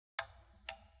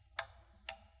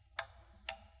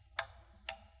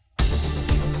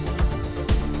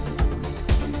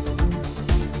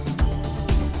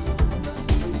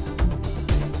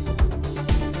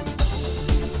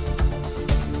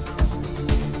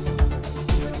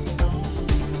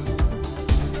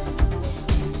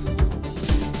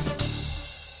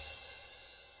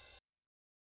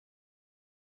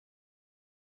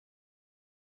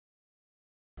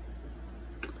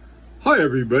Hi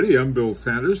everybody, I'm Bill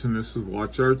Sanders and this is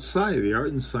Watch AHCI, the Art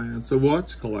and Science of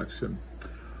Watch Collection.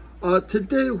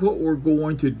 Today what we're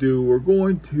going to do, we're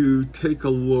going to take a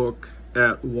look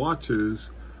at watches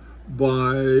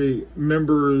by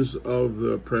members of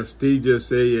the prestigious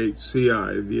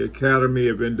AHCI, the Academy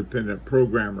of Independent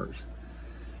Programmers.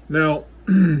 Now,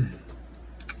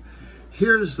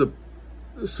 here's the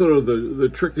sort of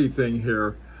the tricky thing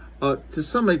here. To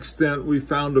some extent, we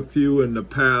found a few in the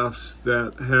past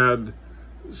that had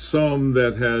some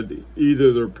that had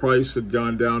either their price had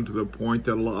gone down to the point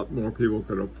that a lot more people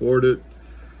could afford it,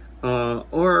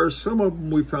 or some of them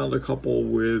we found a couple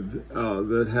with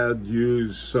that had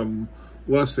used some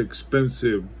less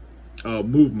expensive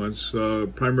movements,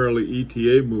 primarily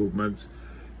ETA movements,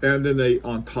 and then they,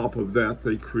 on top of that,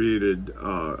 they created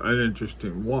an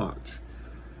interesting watch.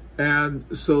 And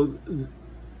so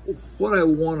what I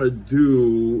want to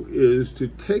do is to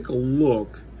take a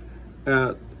look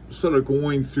at sort of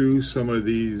going through some of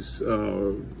these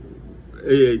AHCI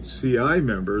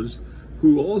members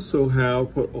who also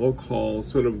have what I'll call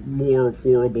sort of more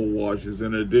affordable watches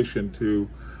in addition to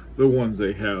the ones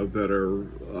they have that are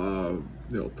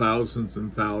thousands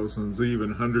and thousands,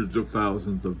 even hundreds of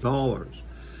thousands of dollars.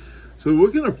 So we're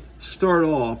going to start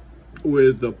off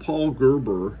with the Paul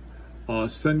Gerber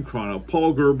Synchron.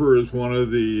 Paul Gerber is one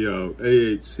of the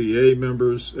AHCI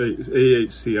members,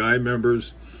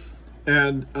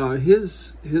 and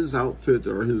his outfit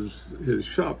or his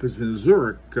shop is in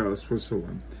Zurich,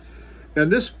 Switzerland.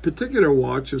 And this particular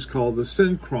watch is called the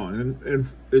Synchron, and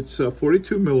it's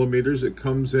 42 millimeters. It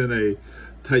comes in a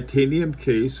titanium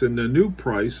case, and the new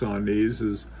price on these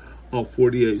is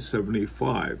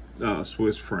 48.75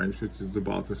 Swiss francs, which is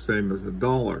about the same as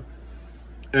 $1.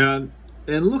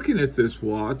 And looking at this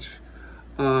watch,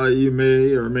 you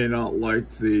may or may not like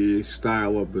the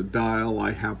style of the dial.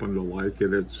 I happen to like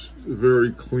it. It's a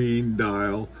very clean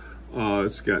dial.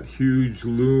 It's got huge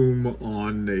lume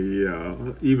on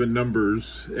the even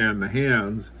numbers and the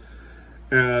hands,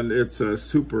 and it's a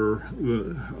super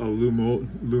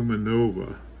luminova.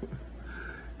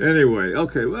 Anyway,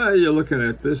 okay, well, you're looking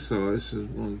at this, so I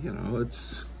said, well, it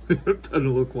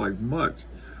doesn't look like much.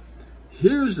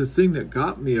 Here's the thing that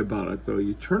got me about it, though.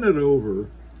 You turn it over,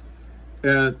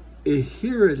 and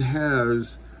here it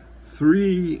has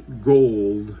 3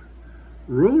 gold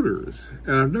rotors,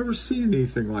 and I've never seen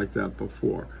anything like that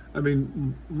before. I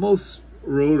mean, most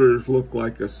rotors look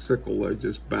like a sickle, they're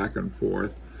just back and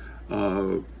forth,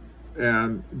 but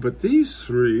these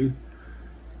 3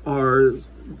 are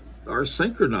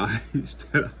synchronized,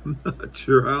 and I'm not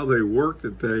sure how they work, to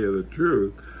tell you the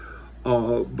truth,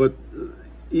 but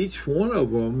each one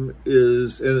of them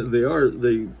is, and they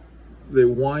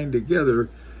wind together,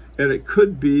 and it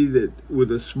could be that with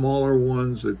the smaller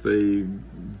ones that they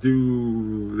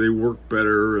work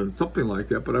better and something like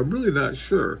that, but I'm really not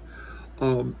sure.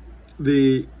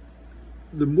 The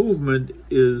movement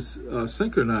is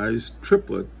synchronized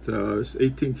triplet,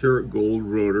 18 karat gold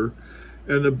rotor,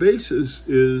 and the basis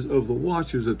of the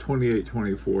watch is a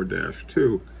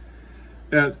 2824-2.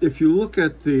 And if you look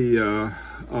at the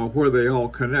where they all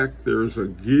connect, there's a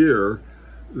gear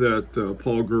that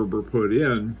Paul Gerber put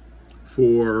in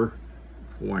for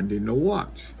winding the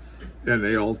watch, and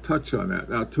they all touch on that.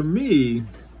 Now, to me,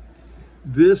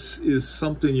 this is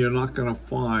something you're not going to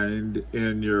find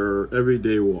in your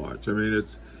everyday watch. I mean,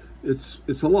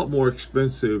 it's a lot more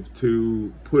expensive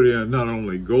to put in not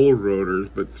only gold rotors,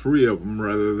 but 3 of them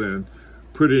rather than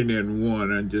putting in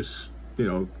 1 and just,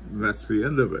 that's the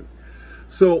end of it.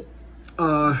 So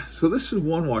this is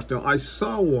one watch. Now, I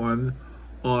saw one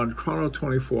on Chrono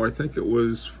 24. I think it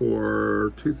was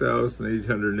for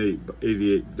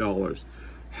 $2,888.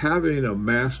 Having a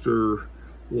master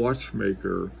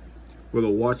watchmaker with a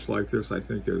watch like this, I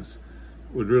think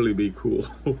would really be cool.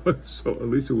 So at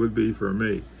least it would be for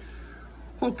me.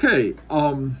 Okay,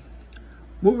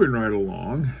 moving right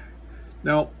along.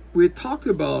 Now, we had talked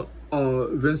about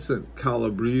Vincent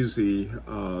Calabrese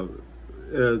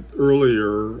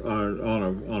earlier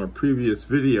on a previous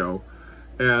video,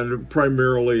 and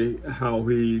primarily how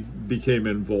he became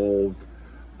involved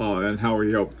and how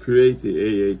he helped create the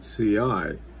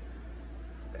AHCI.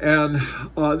 And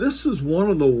this is one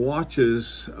of the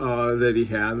watches that he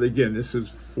had. Again, this is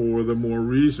for the more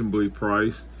reasonably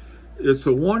priced. It's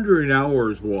a Wandering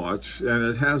Hours watch, and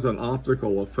it has an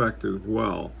optical effect as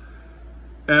well.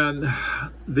 And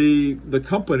the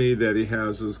company that he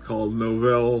has is called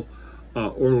Nouvelle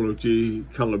Horlogère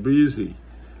Calabrese,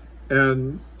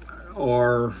 and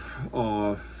our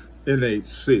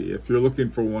NHC. If you're looking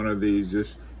for one of these,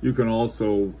 you can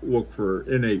also look for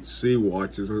NHC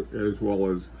watches as well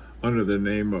as under the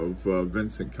name of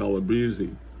Vincent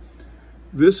Calabrese.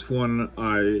 this one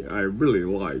I really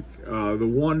like. The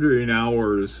wandering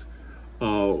hours,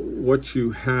 what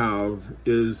you have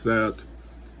is that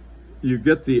you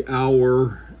get the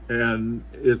hour and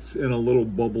it's in a little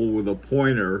bubble with a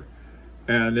pointer,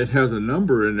 and it has a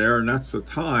number in there, and that's the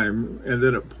time, and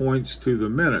then it points to the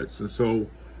minutes. And so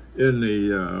in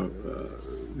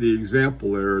the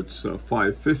example there, it's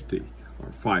 5:50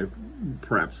 or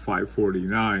perhaps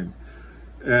 5:49.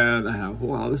 And I thought,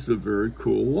 wow, this is a very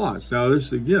cool watch. Now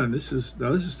this is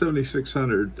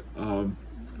 7,600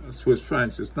 Swiss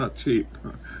francs. It's not cheap,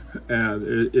 and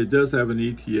it does have an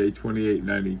ETA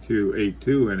 2892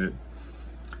 A2 in it.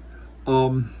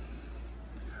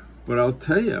 But I'll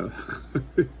tell you,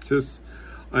 it's just,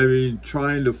 I mean,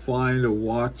 trying to find a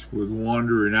watch with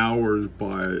wandering hours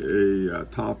by a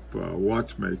top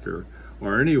watchmaker,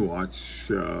 or any watch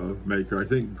maker. I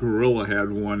think Gorilla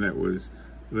had one that was,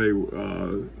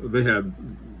 they had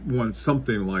one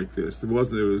something like this. It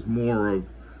was more of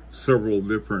several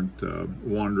different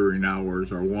wandering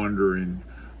hours or wandering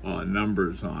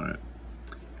numbers on it.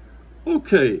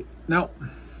 Okay, now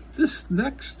this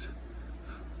next,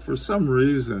 for some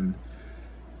reason,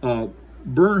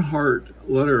 Bernhardt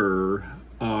Lederer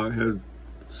has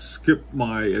skipped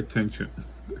my attention.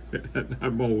 And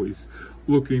I'm always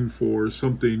looking for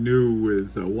something new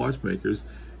with watchmakers.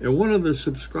 And one of the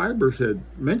subscribers had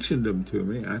mentioned him to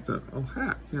me. I thought, oh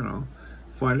heck, you know,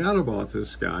 find out about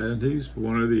this guy. And he's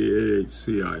one of the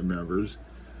AHCI members.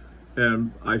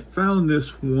 And I found this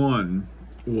one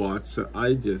watch that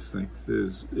I just think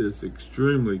is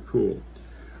extremely cool.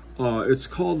 It's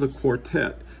called the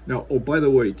Quartet. Now, oh, by the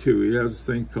way, too, he has a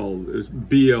thing called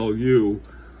BLU,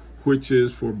 which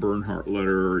is for Bernhardt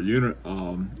Lederer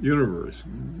Universe.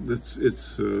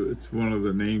 It's one of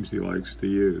the names he likes to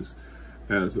use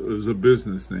as a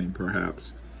business name,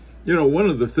 perhaps. You know, one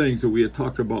of the things that we had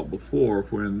talked about before,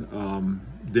 when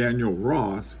Daniel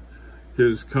Roth,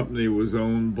 his company was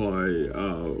owned by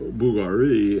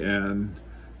Bulgari, and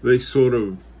they sort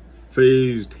of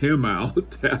phased him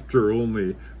out after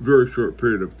only a very short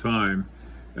period of time,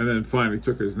 and then finally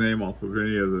took his name off of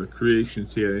any of the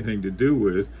creations he had anything to do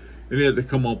with, and he had to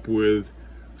come up with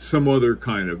some other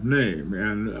kind of name.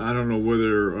 And I don't know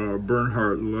whether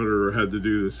Bernhardt Lederer had to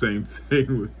do the same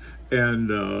thing with, and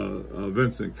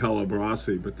Vincent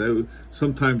Calabresi, but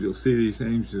sometimes you'll see these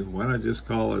names, and why not just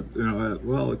call it, you know,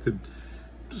 well, it could,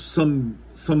 some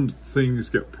things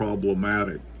get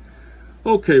problematic.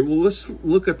 Okay, well, let's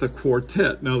look at the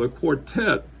Quartet. Now, the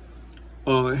Quartet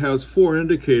has 4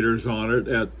 indicators on it.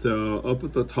 Up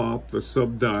at the top, the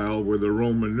subdial with the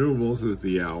Roman numerals is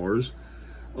the hours.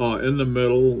 In the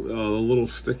middle, the little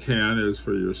stick hand is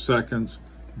for your seconds.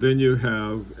 Then you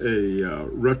have a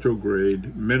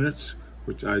retrograde minutes,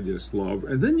 which I just love.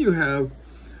 And then you have,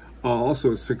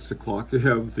 also at 6 o'clock, you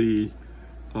have the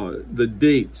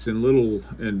dates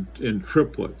in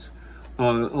triplets.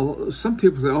 Some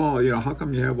people say, oh, you know, how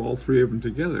come you have all 3 of them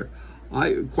together?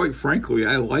 Quite frankly,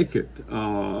 I like it.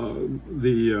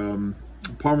 The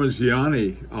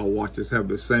Parmigiani watches have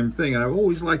the same thing, and I've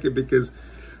always liked it because it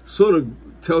sort of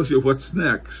tells you what's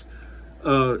next.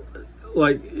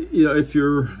 Like, you know, if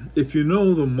you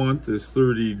know the month is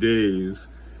 30 days,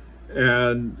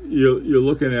 and you're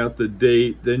looking at the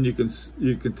date, then you can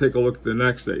take a look at the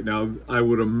next date. Now, I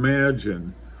would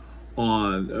imagine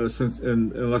on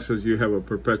unless you have a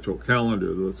perpetual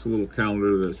calendar, this little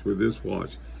calendar that's with this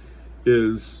watch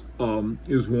is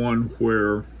one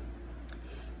where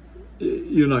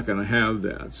you're not going to have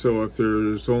that. So if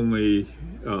there's only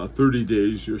 30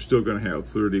 days, you're still going to have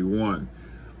 31.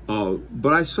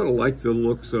 But I sort of like the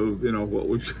looks of, you know, what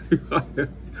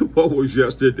was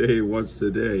yesterday, what's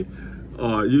today.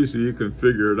 Usually you can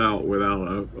figure it out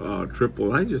without a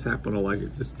triplet. I just happen to like it.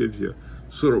 It just gives you,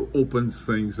 sort of opens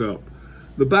things up.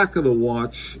 The back of the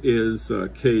watch is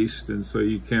cased, and so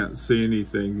you can't see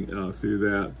anything through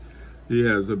that. He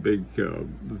has a big,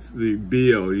 the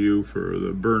BLU for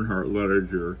the Bernhardt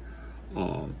Lederer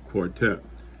Quartet.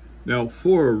 Now,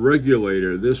 for a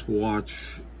regulator, this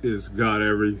watch has got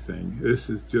everything. This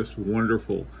is just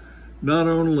wonderful. Not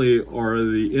only are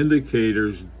the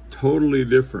indicators totally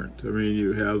different. I mean,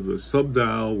 you have the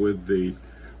subdial with the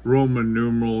Roman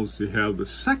numerals. You have the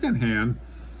second hand.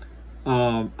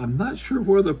 I'm not sure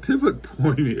where the pivot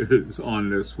point is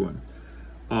on this one.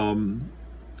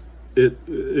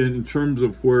 In terms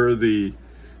of where the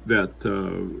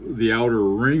outer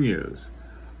ring is.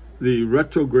 The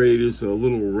retrograde is a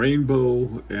little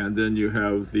rainbow, and then you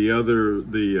have the other,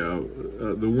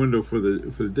 the window for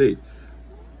the date.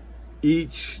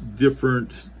 Each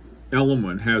different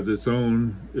element has its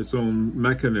own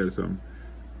mechanism,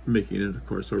 making it, of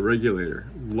course, a regulator.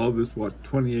 Love this watch,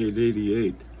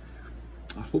 $28.88.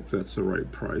 I hope that's the right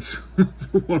price.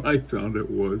 The one I found it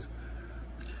was.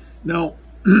 Now,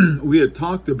 we had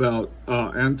talked about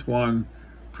Antoine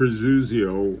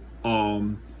Prezuzio,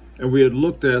 and we had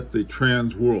looked at the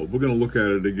Trans World. We're going to look at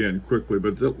it again quickly,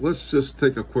 but let's just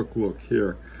take a quick look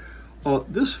here.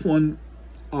 This one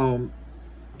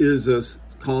is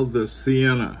called the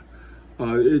Sienna.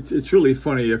 It's really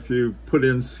funny. If you put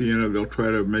in Sienna, they'll try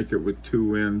to make it with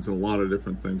two N's and a lot of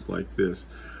different things like this.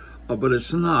 But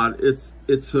it's not. There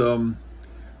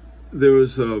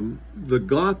was the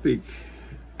Gothic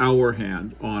hour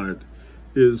hand on it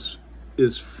is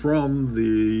from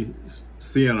the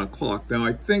Sienna clock. Now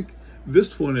I think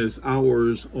this one is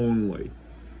hours only,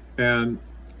 and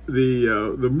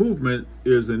the movement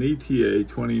is an ETA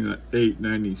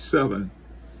 2897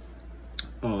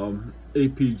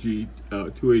 APG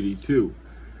 282,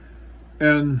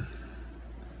 and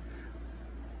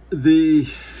the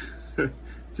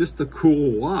just a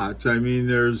cool watch. I mean,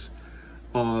 there's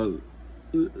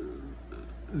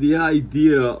the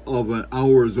idea of an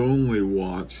hours only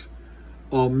watch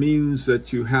means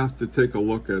that you have to take a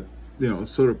look at,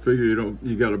 sort of figure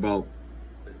you got about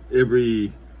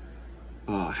every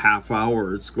half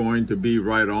hour it's going to be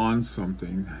right on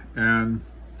something, and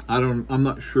I'm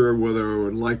not sure whether I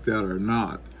would like that or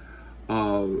not.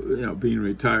 Being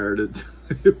retired,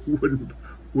 it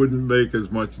wouldn't make as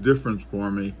much difference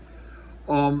for me.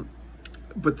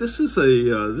 But this is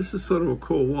sort of a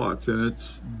cool watch, and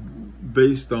it's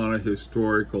based on a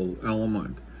historical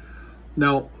element.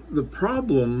 Now, the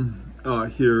problem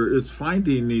here is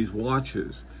finding these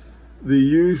watches. The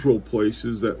usual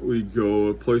places that we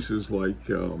go, places like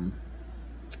Chrono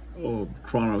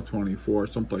 24,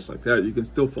 someplace like that, you can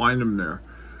still find them there.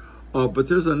 But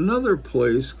there's another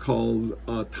place called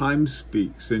Time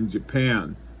Speaks in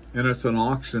Japan, and it's an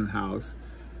auction house.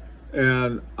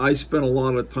 And I spent a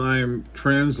lot of time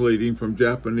translating from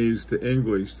Japanese to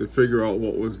English to figure out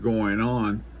what was going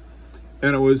on,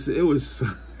 and it was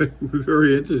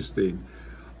very interesting.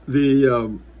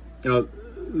 The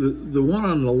one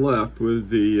on the left with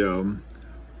the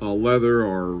leather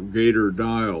or gator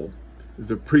dial,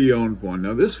 the pre-owned one.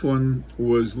 Now this one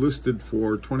was listed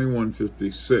for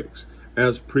 $21.56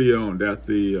 as pre-owned at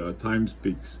the Time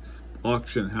Speaks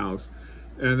auction house.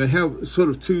 And they have sort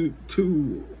of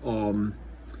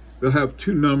they'll have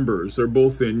two numbers. They're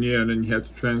both in yen, and you have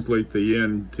to translate the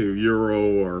yen to euro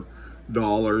or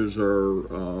dollars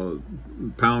or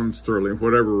pound sterling,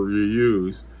 whatever you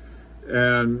use.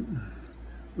 And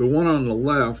the one on the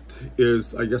left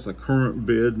is, I guess, a current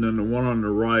bid, and then the one on the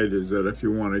right is that if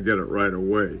you want to get it right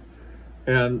away.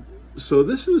 And so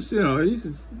this is,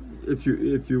 if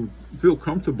you feel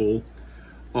comfortable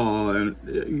and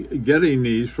getting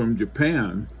these from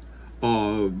Japan,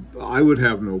 I would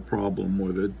have no problem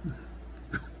with it.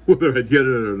 Whether I get it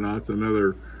or not is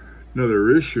another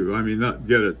issue. I mean, not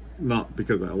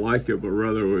because I like it, but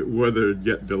rather whether it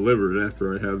get delivered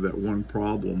after I have that one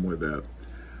problem with that.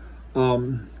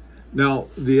 Now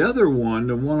the other one,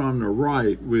 the one on the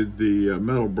right with the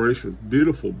metal bracelet,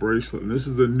 beautiful bracelet, and this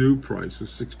is a new price of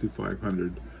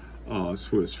 6,500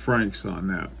 Swiss francs on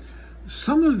that.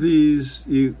 Some of these,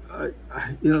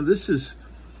 this is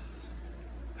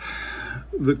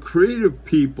the creative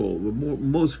people. The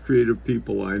most creative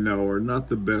people I know are not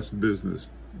the best business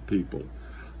people.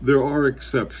 There are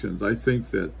exceptions. I think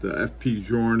that F.P.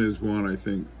 Jorn is one. I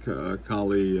think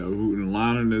Kali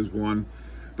Hutenlanen is one.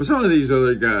 But some of these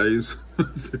other guys,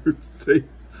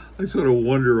 I sort of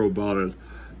wonder about it.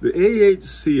 The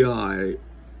AHCI,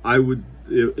 I would,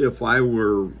 if I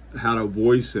had a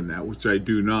voice in that, which I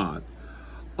do not,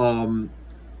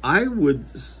 I would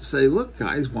say, look,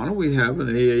 guys, why don't we have an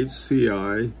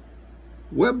AHCI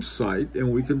website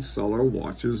and we can sell our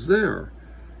watches there?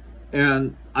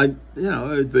 And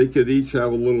they could each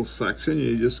have a little section.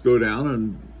 You just go down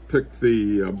and pick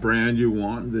the brand you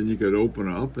want, and then you could open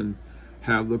up and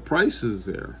have the prices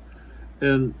there.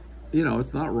 And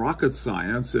it's not rocket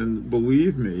science, and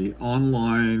believe me,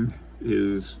 online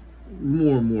is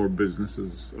more and more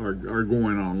businesses are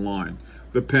going online.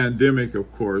 The pandemic,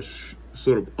 of course,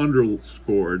 sort of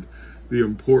underscored the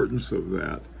importance of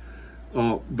that.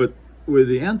 But with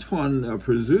the Antoine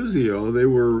Prezuzio, they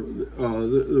were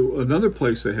another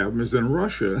place they have them is in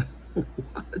Russia.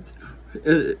 What?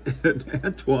 And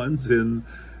Antoine's in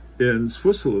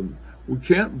Switzerland. We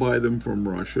can't buy them from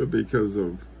Russia because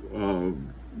of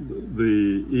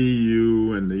the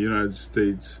EU and the United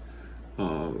States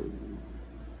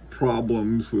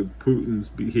problems with Putin's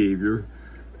behavior,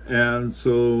 and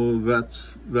so that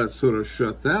sort of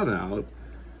shut that out.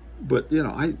 but you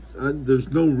know, there's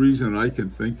no reason I can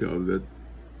think of that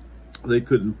they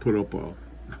couldn't put up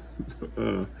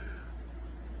a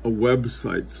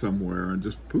website somewhere and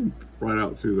just boom, right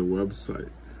out through the website.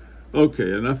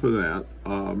 Okay, enough of that.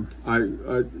 I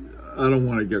don't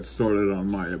want to get started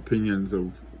on my opinions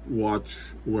of watch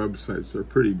websites. They're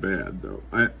pretty bad, though.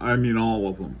 I mean all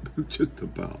of them, just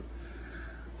about.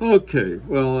 Okay,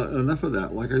 well, enough of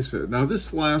that. Like I said, now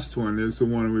this last one is the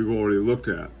one we've already looked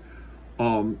at,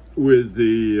 with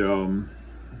the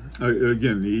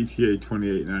again, the ETA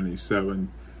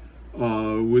 2897,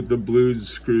 with the blued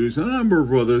screws and a number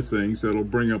of other things that'll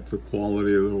bring up the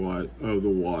quality of the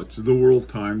watch, the world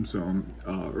time zone,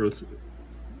 Earth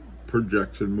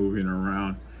projection moving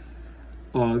around.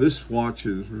 This watch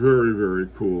is very, very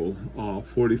cool.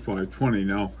 4520.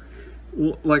 Now,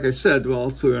 like I said,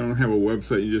 also they don't have a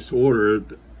website. You just order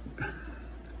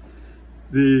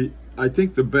it. I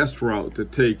think the best route to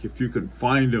take, if you can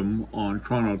find them on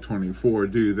Chrono24,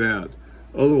 do that.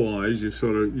 Otherwise,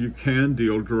 you can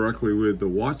deal directly with the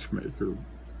watchmaker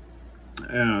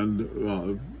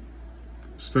and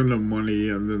send them money,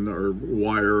 and then or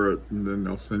wire it, and then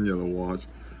they'll send you the watch.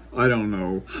 I don't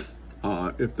know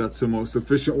if that's the most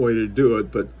efficient way to do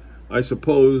it, but I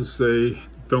suppose they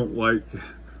don't like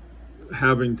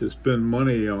having to spend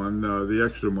money on the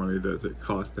extra money that it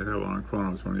costs to have on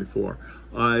Chrono24.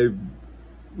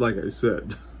 Like I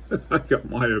said, I got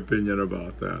my opinion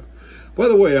about that. By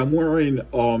the way, I'm wearing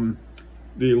the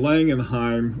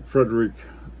Langenheim Frederick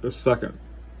II.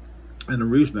 And the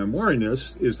reason I'm wearing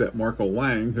this is that Marco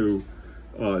Lang, who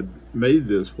made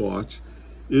this watch,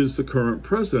 is the current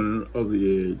president of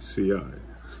the AHCI.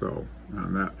 So,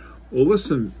 on that. Well,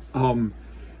 listen,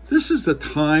 this is the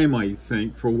time, I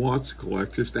think, for watch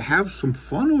collectors to have some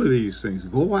fun with these things.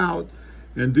 Go out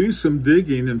and do some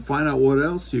digging and find out what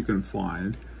else you can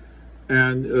find.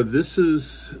 And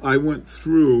I went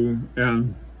through,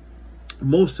 and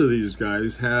most of these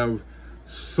guys have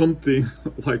something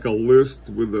like a list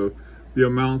with the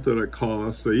amount that it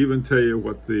costs. They even tell you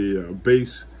what the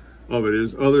base of it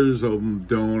is. Others of them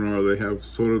don't, or they have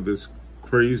sort of this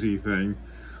crazy thing.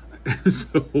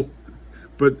 So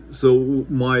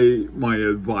my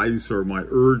advice or my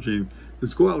urging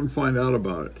is go out and find out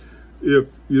about it. If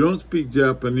you don't speak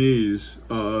Japanese,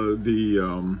 what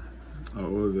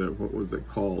was it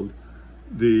called?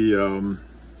 The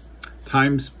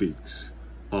Time Speaks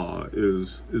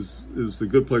is the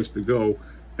good place to go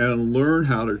and learn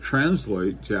how to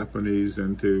translate Japanese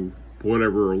into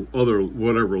whatever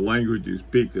language you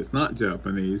speak that's not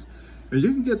Japanese, and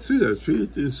you can get through that.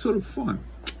 It's sort of fun.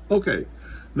 Okay,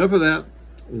 enough of that.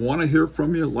 Want to hear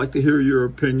from you. Like to hear your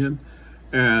opinion,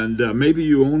 and maybe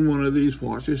you own one of these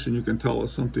watches and you can tell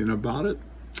us something about it.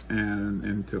 And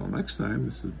until next time,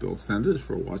 this is Bill Senders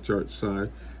for Watch AHCI,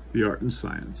 the art and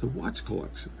science of watch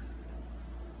collection.